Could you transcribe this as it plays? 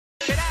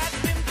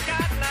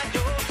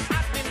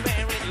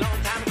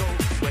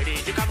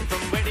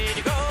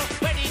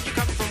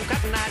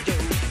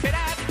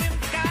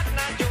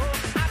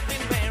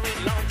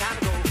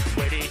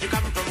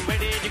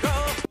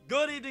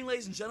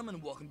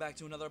gentlemen, welcome back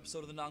to another episode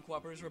of the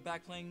Non-Cooperators. We're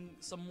back playing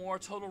some more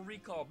Total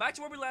Recall. Back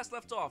to where we last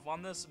left off,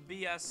 on this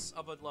BS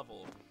of a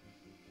level.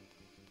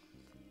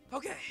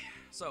 Okay,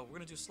 so we're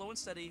gonna do slow and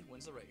steady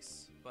wins the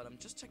race. But I'm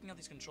just checking out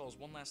these controls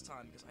one last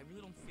time, because I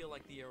really don't feel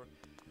like they're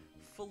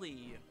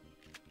fully...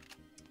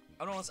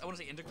 I want to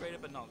say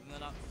integrated, but no, they're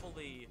not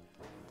fully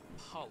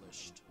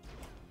polished.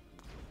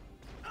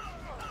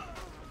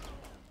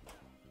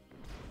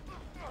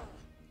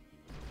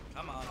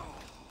 Come on.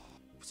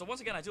 So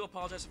once again, I do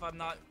apologize if I'm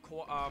not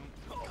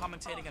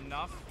commentating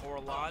enough, or a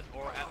lot,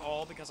 or at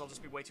all, because I'll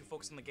just be way too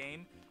focused on the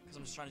game, because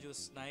I'm just trying to do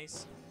this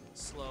nice,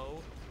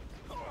 slow,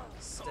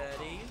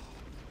 steady.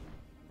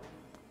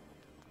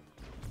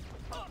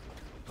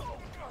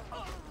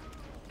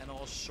 And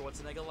all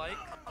Schwarzenegger-like.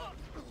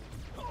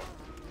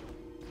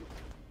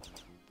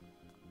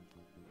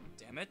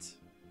 Damn it.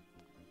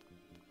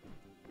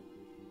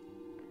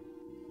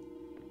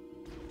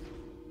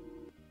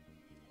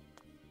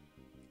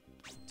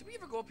 Did we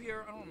ever go up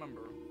here? I don't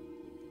remember.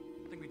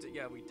 I think we did.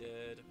 Yeah, we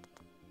did.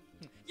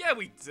 Yeah,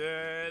 we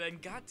did.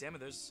 And god damn it,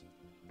 there's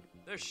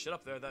shit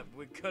up there that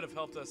could have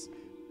helped us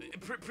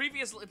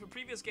previous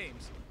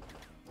games.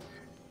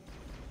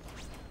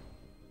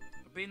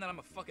 But being that I'm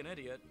a fucking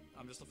idiot,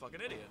 I'm just a fucking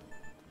idiot.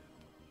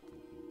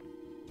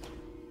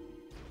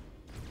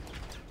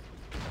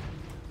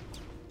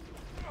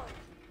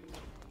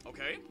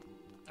 Okay.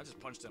 I just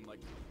punched him like,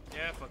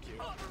 yeah, fuck you.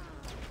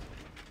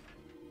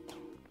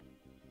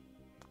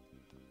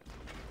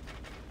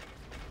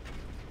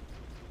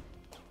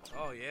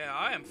 Oh yeah,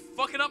 I am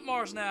fucking up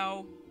Mars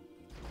now.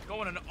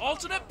 Going an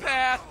alternate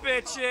path,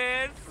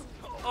 bitches.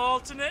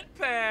 Alternate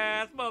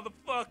path,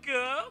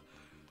 motherfucker.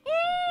 Woo!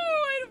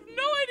 I have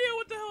no idea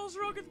what the hell's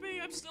wrong with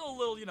me. I'm still a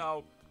little, you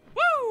know,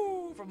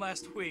 woo, from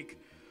last week.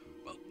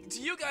 Well,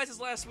 to you guys, it's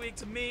last week.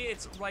 To me,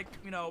 it's like,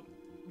 you know,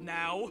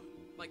 now.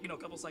 Like, you know, a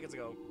couple seconds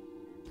ago.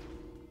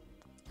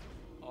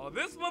 Oh,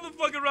 this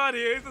motherfucker right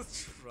here is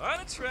just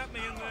trying to trap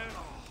me in there.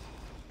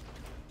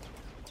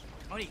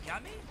 Oh, he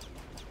got me?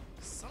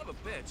 Son of a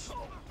bitch.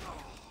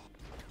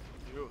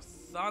 You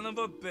son of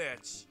a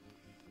bitch.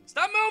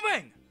 Stop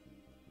moving!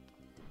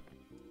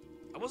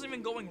 I wasn't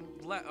even going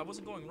left. I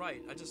wasn't going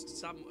right. I just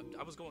stopped.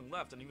 I was going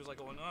left, and he was like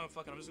going, oh,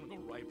 fuck it, I'm just gonna go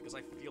right because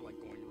I feel like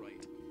going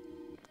right.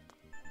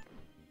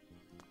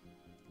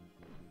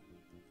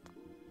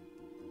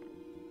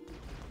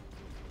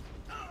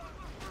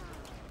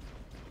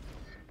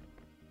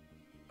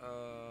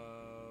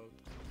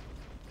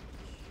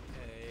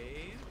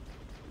 Okay.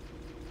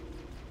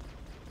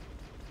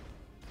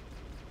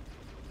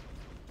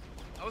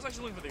 I was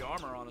actually looking for the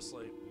armor,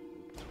 honestly.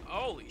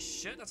 Holy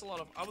shit, that's a lot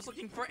of... I was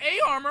looking for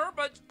A armor,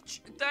 but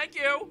thank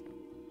you.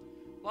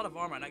 A lot of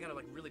armor, and I gotta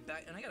like really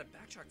back... And I gotta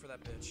backtrack for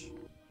that bitch.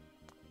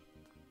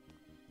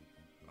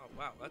 Oh,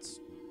 wow, that's...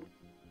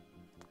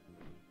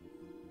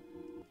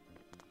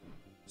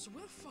 So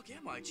where the fuck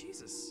am I?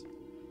 Jesus.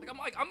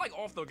 I'm like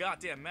off the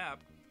goddamn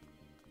map.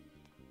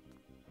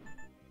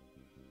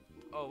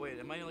 Oh, wait,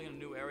 am I like in a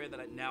new area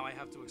that now I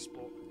have to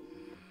explore?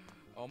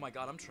 Oh my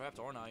god, I'm trapped,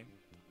 aren't I?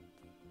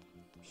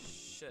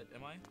 Shit,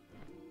 am I?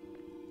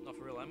 Not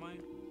for real, am I?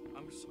 I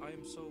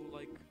am so,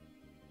 like...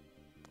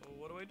 Oh,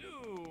 what do I do?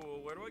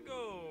 Where do I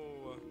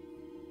go?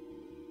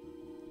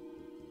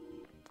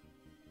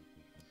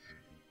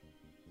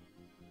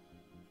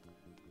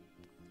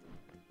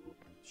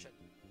 Shit.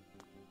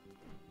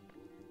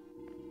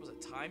 Was it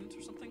timed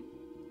or something?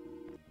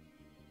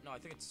 No, I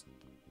think it's...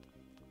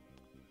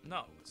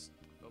 No, it's...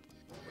 Oh,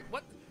 wait,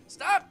 what?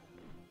 Stop!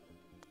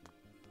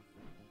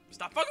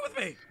 Stop fucking with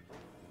me!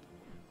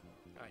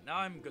 Alright, now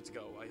I'm good to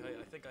go. I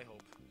think, I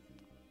hope.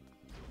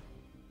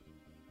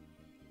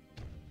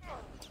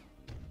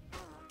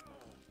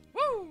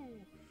 Woo!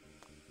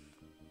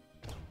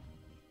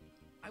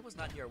 I was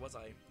not here, was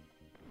I?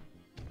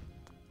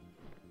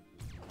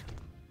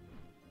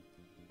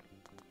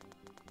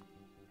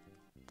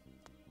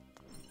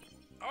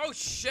 Oh,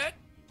 shit!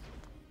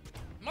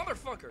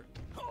 Motherfucker!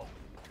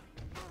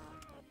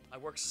 I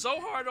worked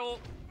so hard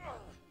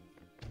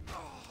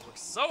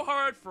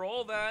for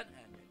all that,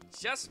 and you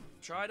just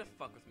try to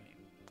fuck with me.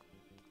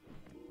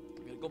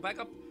 I'm gonna go back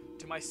up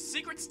to my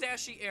secret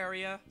stashy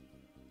area.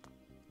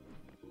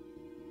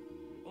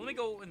 Well, let me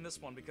go in this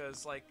one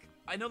because, like,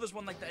 I know there's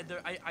one like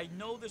that. I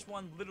know there's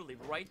one literally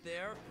right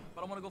there,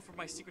 but I want to go for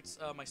my secret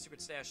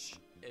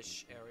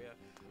stash-ish area.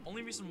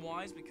 Only reason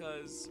why is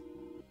because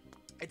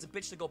it's a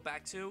bitch to go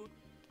back to.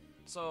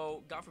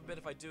 So, God forbid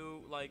if I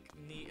do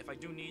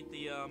need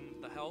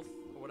the health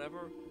or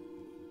whatever,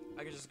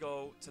 I can just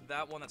go to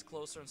that one that's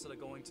closer instead of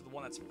going to the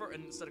one that's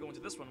instead of going to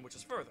this one, which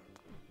is further.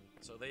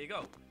 So there you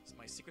go. It's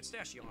my secret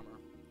stashy armor.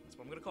 That's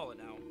what I'm gonna call it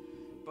now.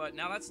 But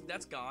now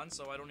that's gone,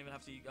 so I don't even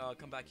have to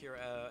come back here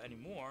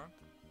anymore,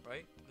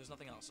 right? There's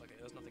nothing else. Okay,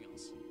 there's nothing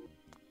else.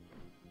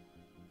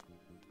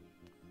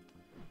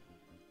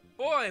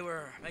 Boy,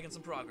 we're making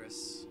some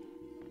progress.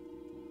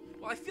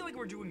 Well, I feel like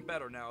we're doing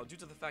better now, due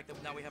to the fact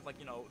that now we have, like,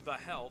 you know, the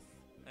health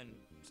and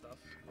stuff.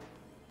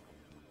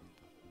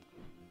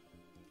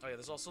 Oh yeah,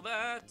 there's also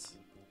that.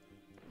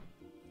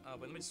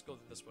 But let me just go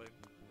this way.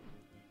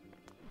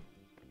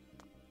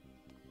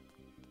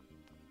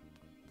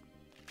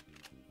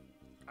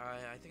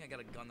 I think I got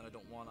a gun that I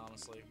don't want,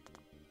 honestly.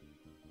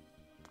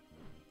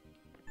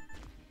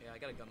 Yeah, I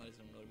got a gun that I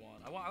didn't really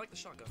want. I like the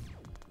shotgun.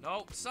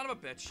 No, son of a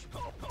bitch.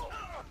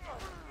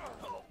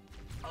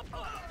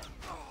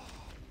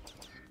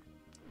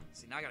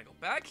 See, now I gotta go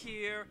back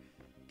here,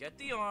 get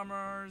the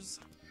armors.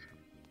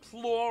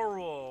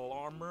 Plural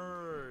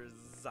armors.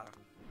 No.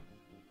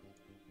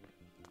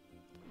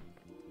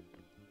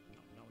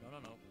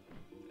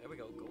 There we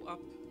go. Go up.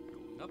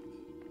 Going up.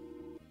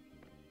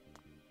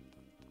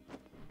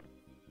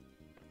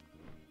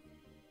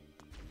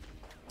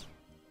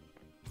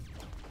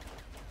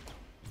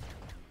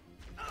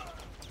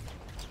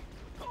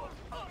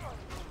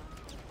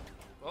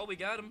 Well, we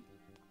got him.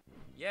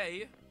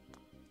 Yay.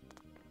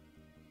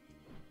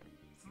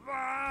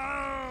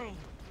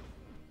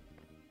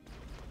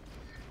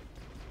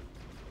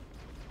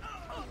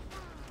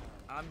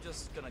 I'm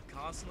just gonna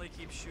constantly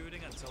keep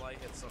shooting until I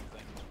hit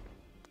something.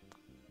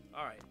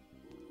 Alright.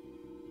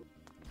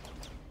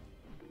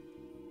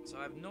 So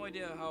I have no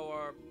idea how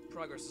our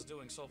progress is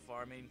doing so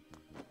far. I mean,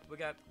 we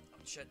got, oh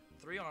shit,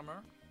 3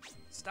 armor.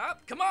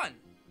 Stop! Come on!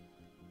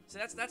 See,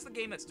 that's the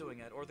game that's doing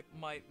it, or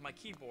my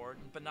keyboard,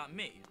 but not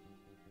me.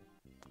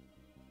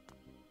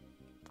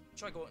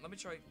 Try going, let me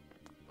try.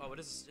 Oh,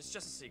 it's just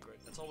a secret.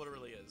 That's all what it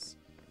really is.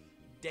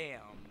 Damn.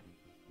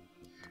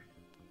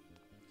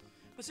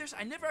 But seriously,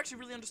 I never actually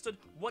really understood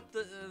what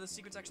the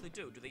secrets actually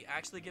do. Do they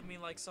actually give me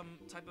like some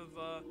type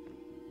of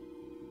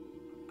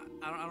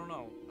I don't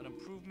know, an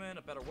improvement,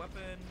 a better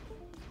weapon?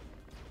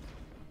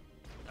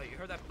 Oh, you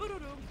heard that?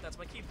 That's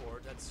my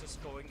keyboard. That's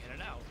just going in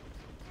and out.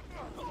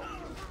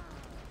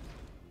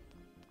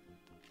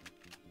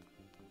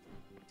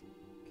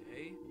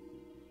 Okay.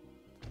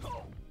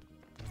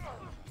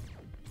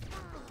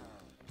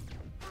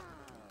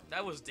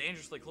 That was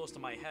dangerously close to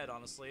my head,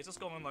 honestly. It's just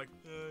going like,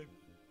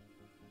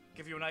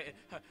 give you an idea.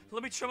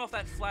 Let me trim off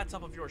that flat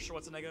top of yours,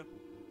 Schwarzenegger.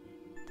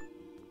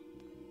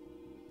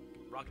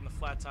 Rocking the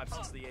flat top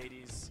since the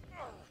 80s.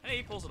 Hey,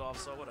 he pulls it off,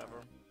 so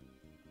whatever.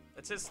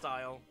 It's his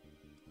style.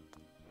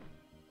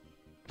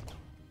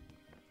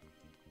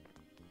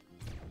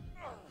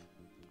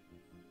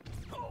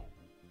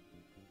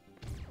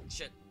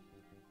 Shit.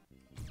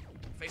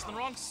 Facing the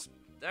wrong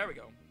there we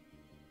go.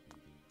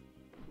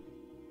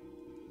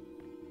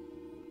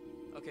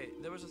 Okay,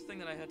 there was a thing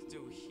that I had to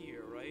do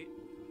here, right?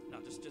 No,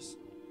 just this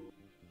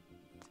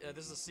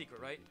is a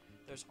secret, right?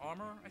 There's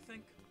armor, I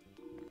think.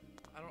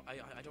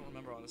 I don't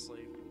remember,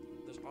 honestly.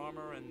 There's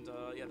armor and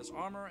yeah, there's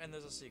armor and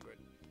there's a secret.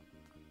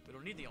 We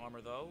don't need the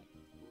armor though.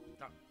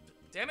 No,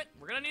 damn it,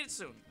 we're gonna need it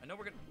soon. I know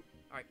we're gonna.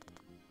 All right.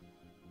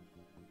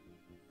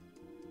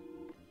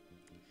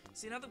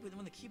 See, now that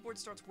when the keyboard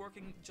starts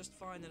working just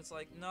fine, then it's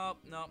like, nope,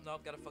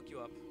 gotta fuck you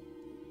up.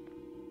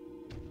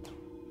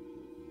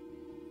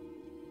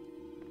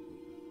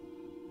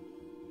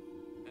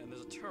 And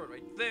there's a turret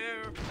right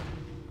there,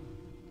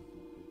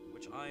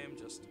 which I am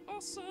just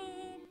awesome.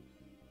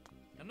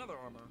 Another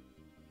armor.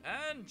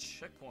 And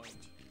checkpoint.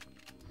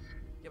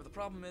 Yeah, but the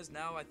problem is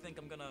now I think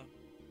I'm gonna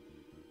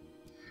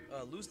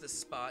lose this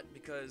spot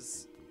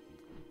because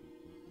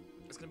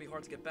it's gonna be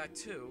hard to get back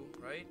to,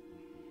 right?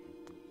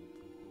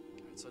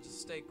 Alright, so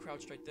just stay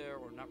crouched right there,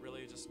 or not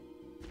really, just...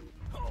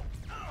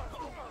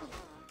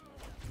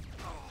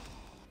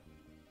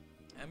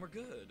 And we're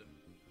good.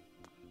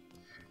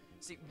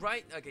 See,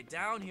 right, okay,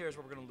 down here is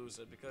where we're gonna lose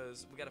it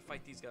because we gotta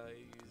fight these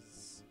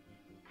guys.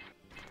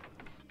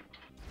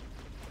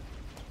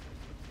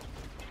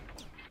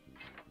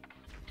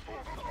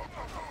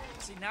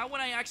 See, now when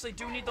I actually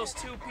do need those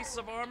 2 pieces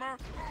of armor...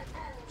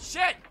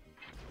 Shit!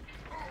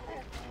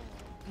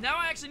 Now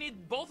I actually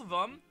need both of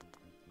them.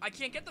 I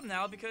can't get them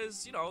now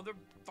because, you know, they're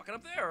fucking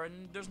up there,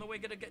 and there's no way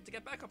to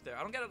get back up there.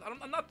 I'm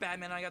not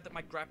Batman, I got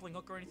my grappling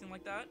hook or anything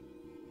like that.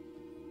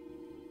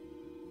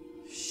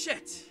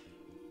 Shit!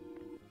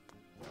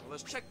 Well,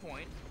 there's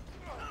checkpoint.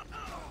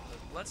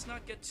 But let's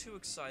not get too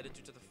excited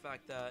due to the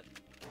fact that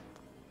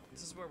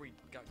this is where we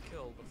got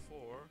killed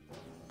before.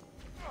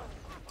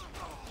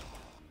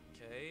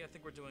 Okay, I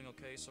think we're doing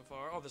okay so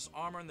far. Oh, there's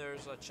armor and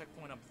there's a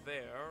checkpoint up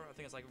there. I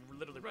think it's like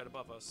literally right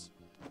above us.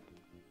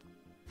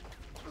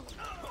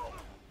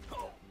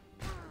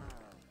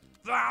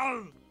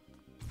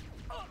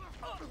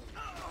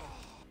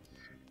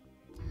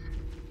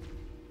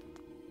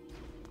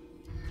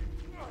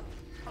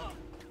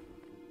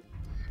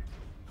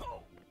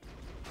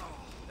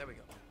 There we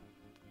go.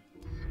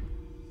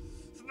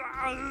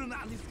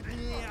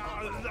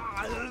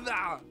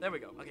 There we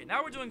go. Okay,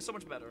 now we're doing so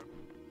much better.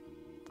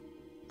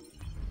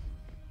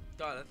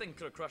 God, that thing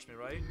could have crushed me,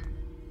 right?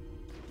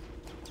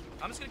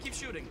 I'm just gonna keep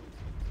shooting.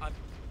 I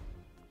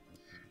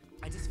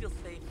just feel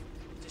safe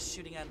just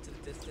shooting out into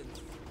the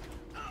distance.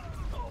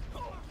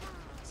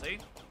 See?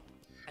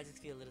 I just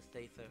feel a little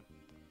safer.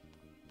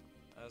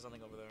 There's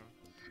nothing over there.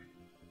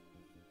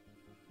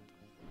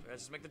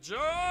 Let's just make the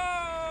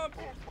jump!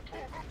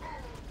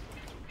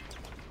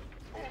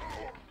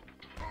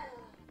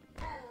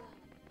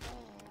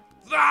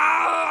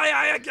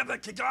 I get the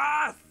kick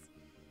ass!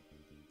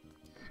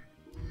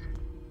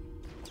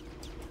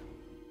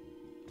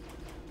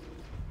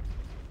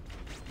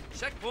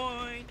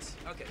 Checkpoint!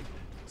 Okay,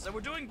 so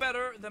we're doing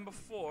better than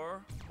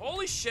before.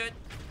 Holy shit!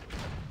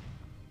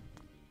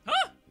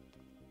 Huh?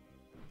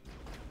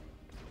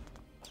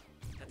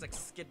 That's like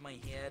skid my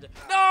head.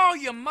 No,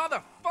 you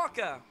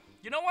motherfucker!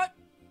 You know what?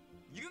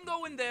 You can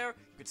go in there,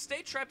 you could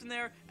stay trapped in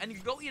there, and you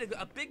can go eat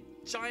a big,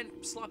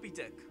 giant, sloppy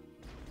dick.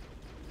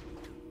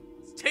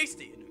 It's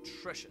tasty and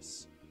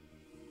nutritious.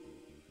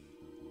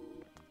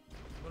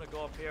 I'm gonna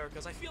go up here,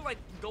 because I feel like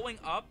going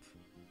up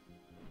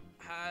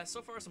has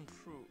so far some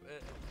proof.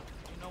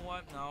 You know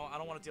what? No, I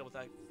don't want to deal with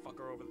that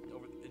fucker over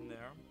in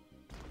there.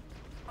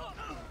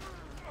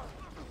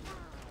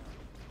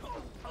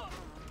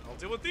 I'll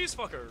deal with these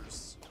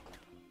fuckers!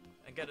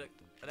 And get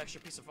an extra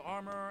piece of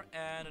armor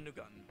and a new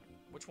gun.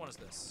 Which one is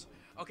this?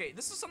 Okay,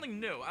 this is something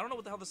new. I don't know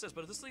what the hell this is,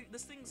 but this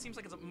thing seems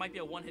like it might be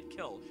a one-hit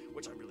kill,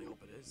 which I really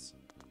hope it is.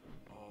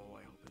 Oh,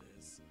 I hope it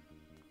is.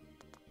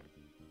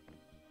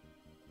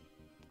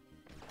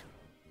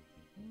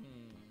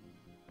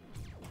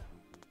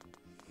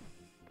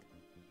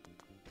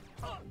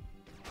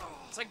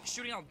 It's like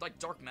shooting out like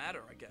dark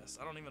matter, I guess.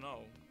 I don't even know.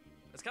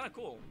 It's kind of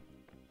cool.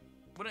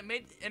 When it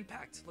made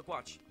impact, look,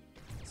 watch.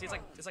 See,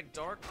 it's like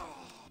dark.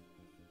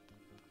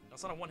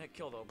 That's not a one-hit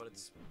kill though, but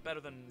it's better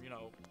than, you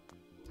know,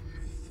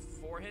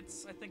 4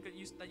 hits. I think that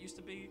used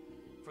to be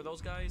for those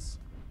guys.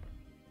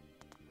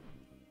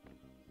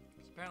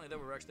 Apparently, they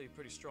were actually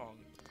pretty strong.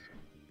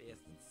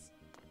 Bastards.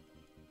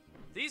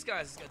 These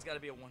guys, it's got to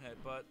be a one-hit,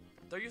 but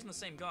they're using the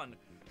same gun.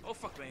 Oh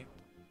fuck me!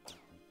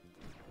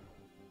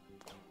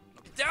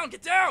 Get down!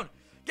 Get down!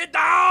 Get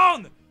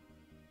down!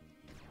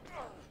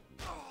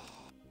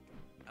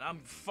 And I'm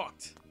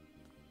fucked.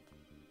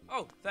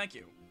 Oh, thank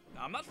you.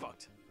 No, I'm not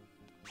fucked.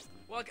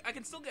 Well, I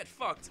can still get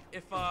fucked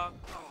if I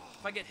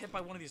get hit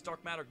by one of these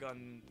dark matter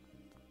gun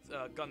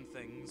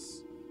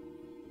things.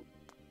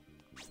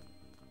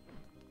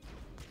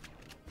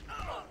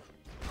 Oh,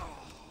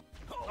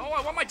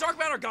 I want my dark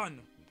matter gun!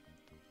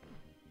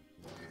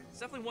 It's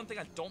definitely one thing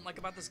I don't like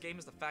about this game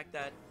is the fact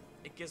that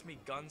it gives me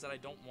guns that I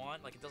don't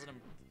want. Like, it doesn't...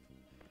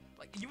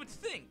 Like, you would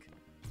think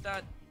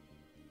that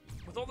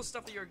with all the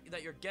stuff that you're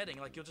getting,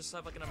 like, you'll just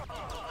have, like,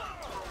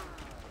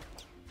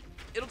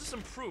 it'll just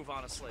improve,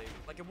 honestly.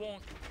 Like, it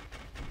won't,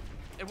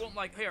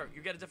 like, here,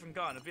 you get a different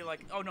gun. It'd be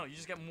like, oh, no, you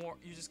just get more...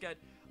 You just get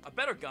a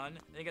better gun,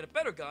 then you get a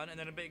better gun, and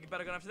then a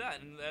better gun after that.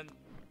 And then,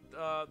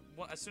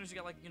 as soon as you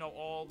get, like, you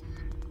know,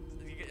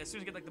 as soon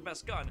as you get, like, the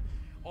best gun,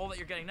 all that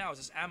you're getting now is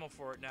just ammo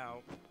for it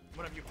now.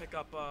 Whenever you pick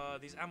up,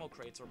 these ammo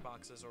crates or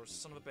boxes, or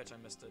son of a bitch, I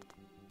missed it.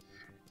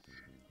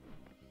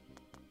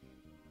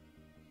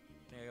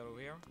 Think I go over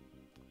here?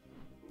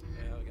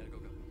 Yeah, I gotta go.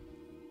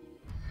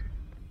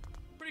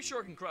 Pretty sure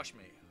it can crush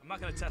me. I'm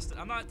not gonna test it.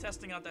 I'm not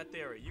testing out that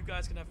theory. You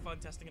guys can have fun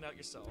testing it out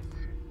yourself.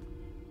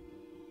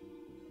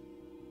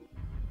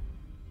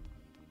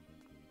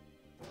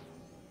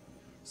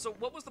 So,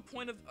 what was the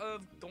point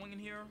of going in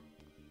here?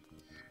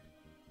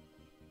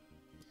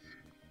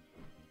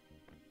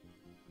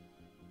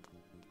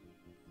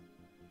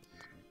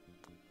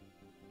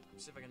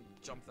 See if I can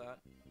jump that.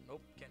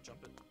 Nope, can't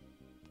jump it.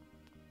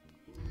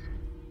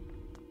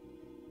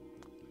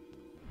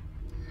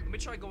 Let me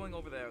try going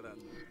over there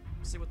then.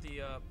 See what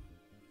the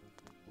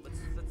let's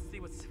see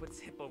what's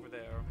hip over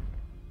there.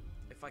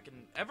 If I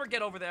can ever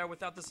get over there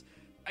without this,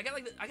 I got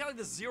like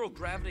this zero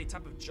gravity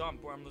type of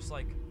jump where I'm just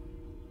like,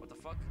 what the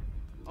fuck?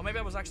 Oh, maybe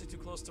I was actually too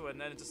close to it, and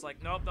then it's just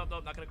like, nope, not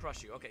gonna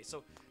crush you. Okay,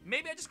 so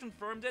maybe I just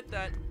confirmed it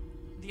that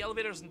the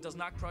elevator does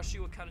not crush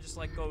you. It kind of just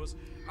like goes,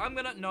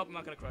 nope, I'm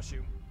not gonna crush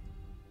you.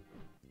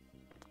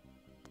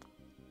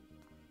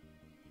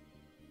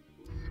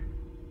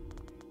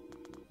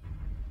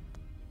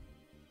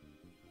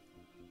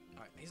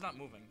 He's not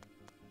moving.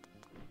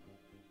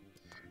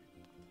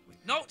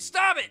 No,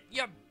 stop it!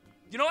 Yeah,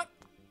 you know what?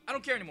 I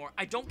don't care anymore.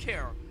 I don't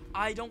care.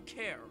 I don't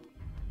care.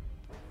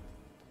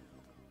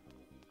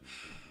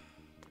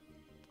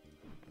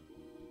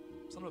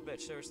 Son of a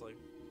bitch, seriously.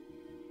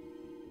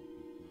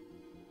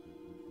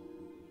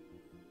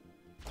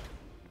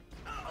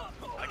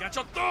 I got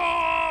your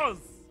doors!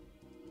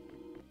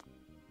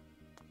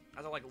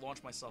 As I like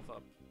launch myself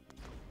up.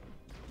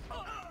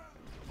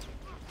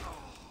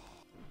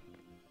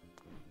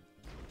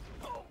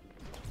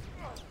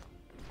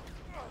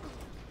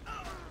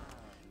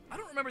 I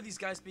don't remember these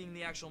guys being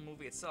the actual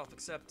movie itself,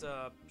 except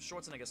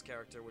Schwarzenegger's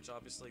character, which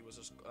obviously was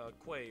just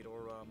Quaid,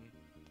 or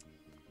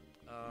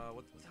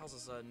what the hell's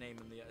his name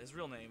in the his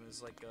real name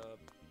is like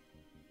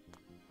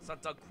it's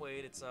not Doug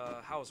Quaid, it's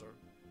Hauser.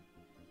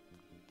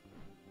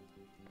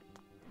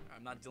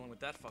 I'm not dealing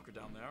with that fucker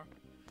down there.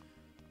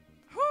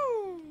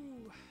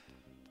 Whoo!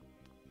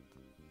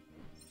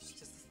 It's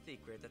just a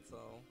secret, that's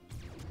all.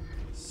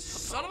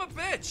 Son of a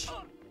bitch!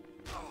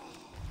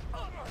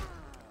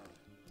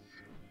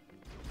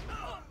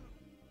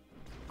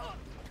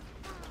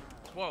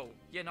 Whoa.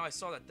 Yeah, no, I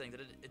saw that thing.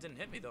 It didn't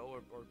hit me, though,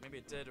 or maybe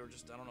it did, or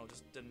just, I don't know,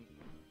 just didn't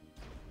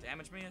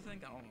damage me, I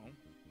think? I don't know.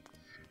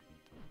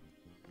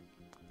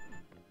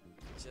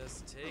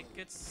 Just take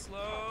it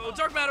slow.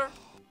 Dark matter!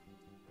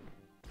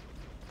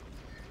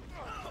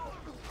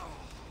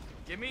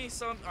 Give me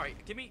some. Alright,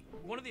 give me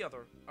one or the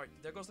other. Alright,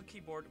 there goes the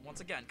keyboard once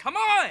again. Come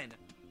on!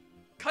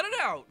 Cut it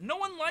out! No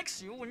one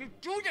likes you when you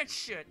do that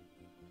shit!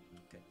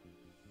 Okay.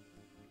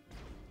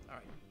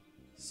 Alright.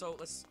 So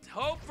let's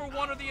hope for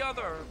one or the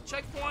other.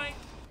 Checkpoint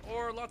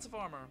or lots of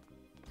armor.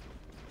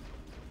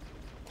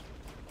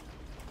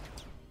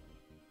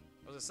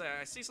 I was gonna say,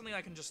 I see something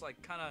I can just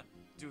like kind of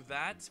do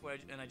that,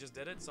 and I just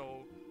did it,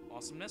 so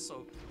awesomeness.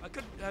 So I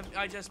could have,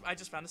 I just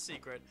found a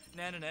secret.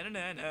 Na na na na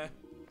na na.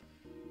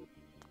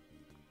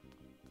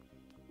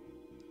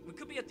 We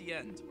could be at the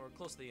end, or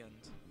close to the end,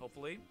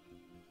 hopefully.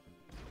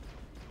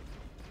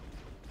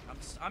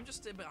 I'm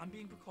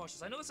being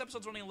precautious. I know this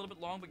episode's running a little bit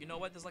long, but you know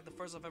what? This is like the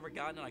first I've ever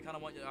gotten, and I kind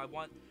of want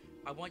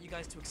you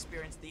guys to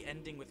experience the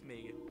ending with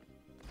me.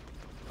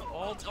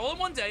 All in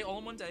one day, all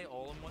in one day,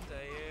 all in one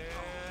day,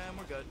 and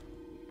we're good.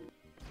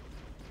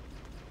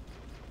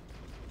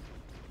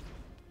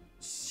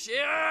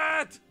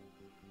 Shit!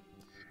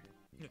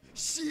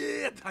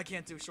 Shit! I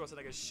can't do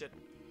Schwarzenegger's shit.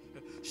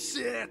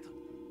 Shit!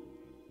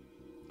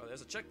 Oh,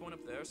 there's a checkpoint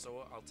up there,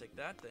 so I'll take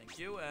that. Thank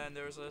you. And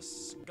there's a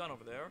gun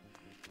over there.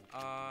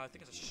 I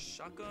think it's a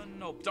shotgun.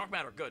 No, dark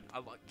matter. Good.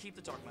 I'll keep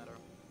the dark matter.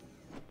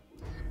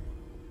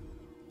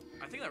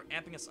 I think they're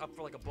amping us up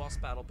for like a boss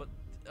battle, but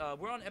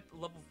we're on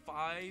level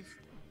 5,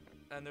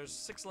 and there's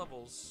 6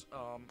 levels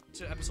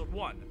to episode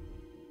 1.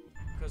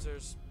 Because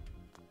there's...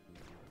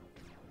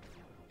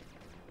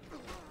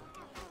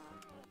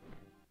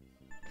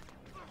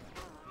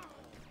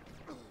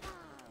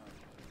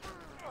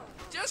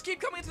 Just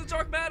keep coming into the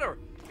dark matter!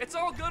 It's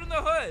all good in the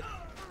hood!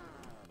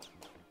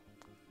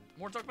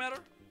 More dark matter?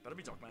 Better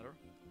be dark matter.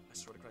 I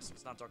swear to Christ, if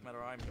it's not dark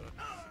matter, I'm gonna...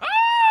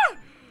 Ah!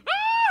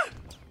 Ah!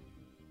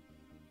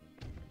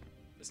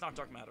 It's not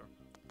dark matter.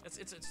 It's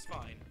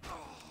fine.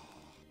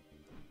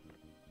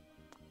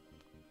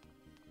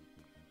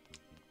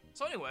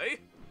 So anyway...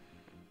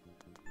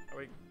 Are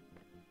we...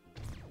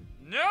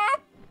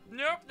 Nope!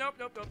 Nope, nope,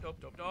 nope, nope, nope,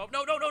 nope, nope,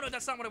 no, no, no, no,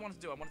 that's not what I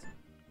wanted to do. I wanted to...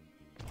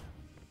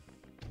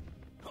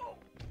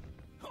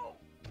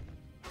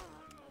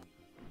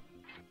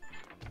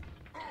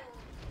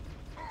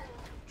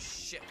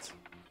 Shit.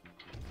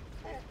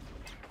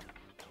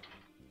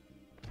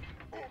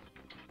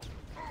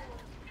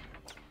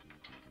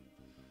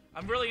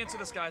 I'm really into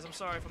this, guys. I'm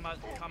sorry if I'm not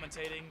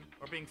commentating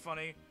or being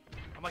funny.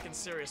 I'm like in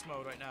serious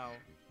mode right now.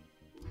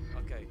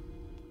 Okay.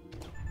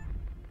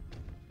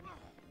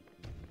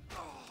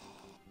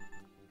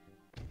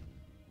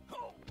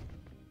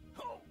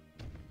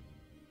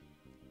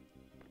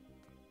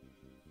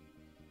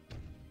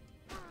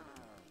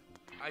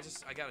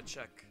 I gotta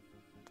check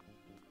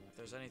if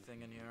there's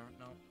anything in here.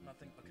 No,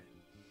 nothing. Okay.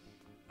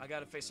 I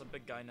gotta face a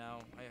big guy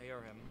now. I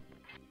hear him.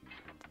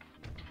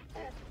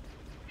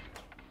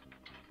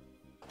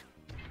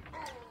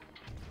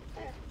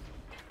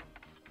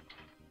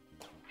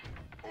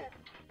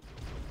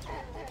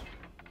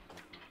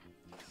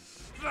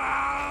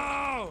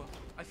 Oh!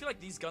 I feel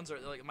like these guns are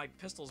like my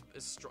pistol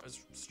is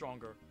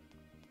stronger.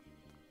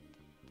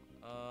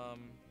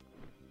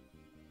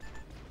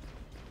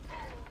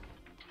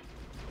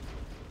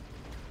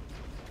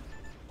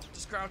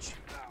 Just crouch.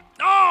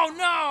 Oh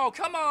no!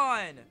 Come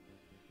on!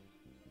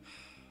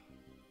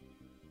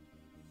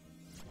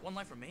 One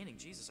life remaining.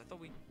 Jesus, I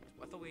thought we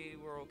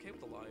were okay with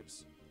the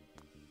lives.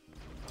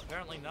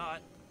 Apparently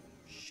not.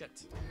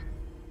 Shit.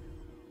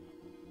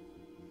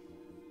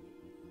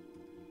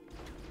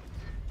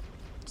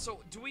 So,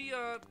 do we,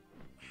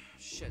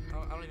 shit,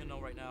 I don't even know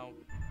right now.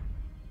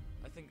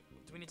 I think,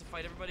 do we need to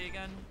fight everybody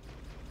again?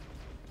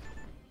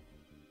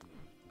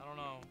 I don't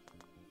know.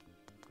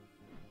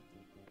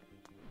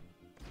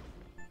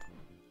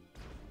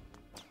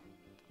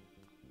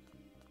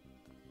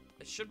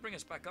 It should bring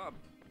us back up.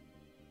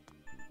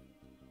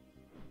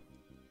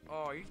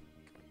 Oh, you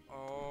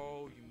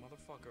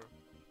motherfucker.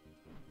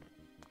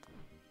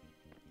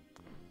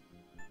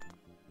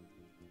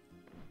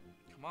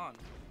 Come on.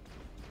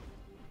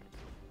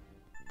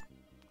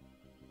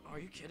 Are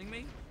you kidding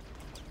me?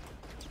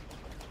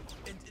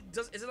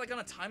 Is it like on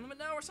a time limit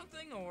now or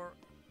something, or?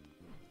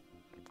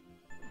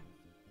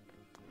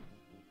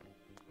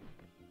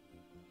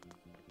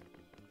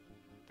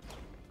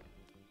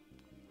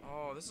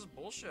 Oh, this is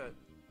bullshit.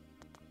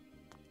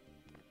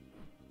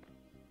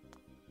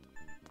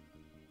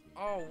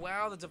 Oh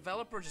wow, the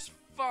developer just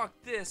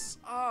fucked this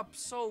up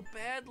so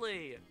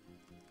badly.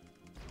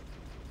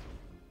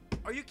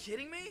 Are you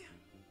kidding me?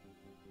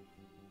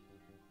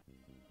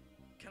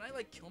 Can I,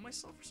 like, kill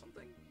myself or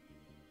something?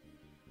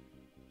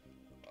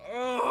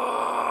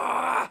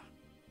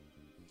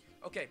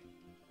 Okay.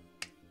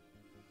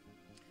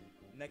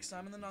 Next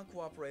time in the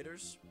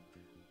non-cooperators,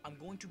 I'm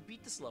going to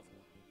beat this level.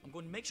 I'm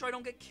going to make sure I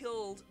don't get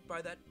killed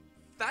by that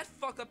fat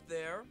fuck up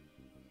there.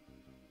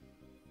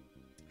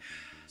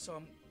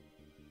 So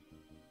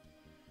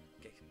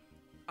okay.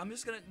 I'm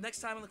just gonna,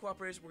 next time in the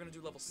cooperators, we're gonna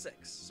do level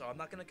 6. So I'm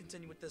not gonna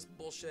continue with this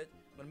bullshit.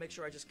 I'm gonna make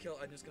sure I'm just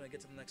gonna get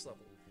to the next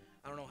level.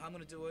 I don't know how I'm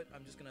going to do it.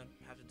 I'm just going to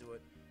have to do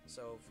it.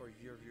 So, for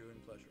your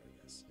viewing pleasure,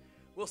 I guess.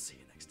 We'll see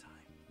you next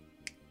time.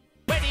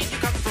 Where did you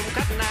come from,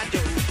 Cotton Eye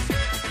Joe?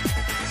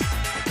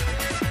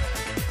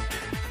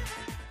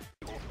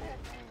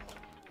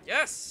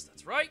 Yes,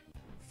 that's right.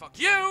 Fuck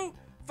you!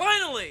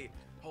 Finally!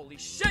 Holy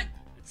shit!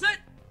 That's it!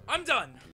 I'm done!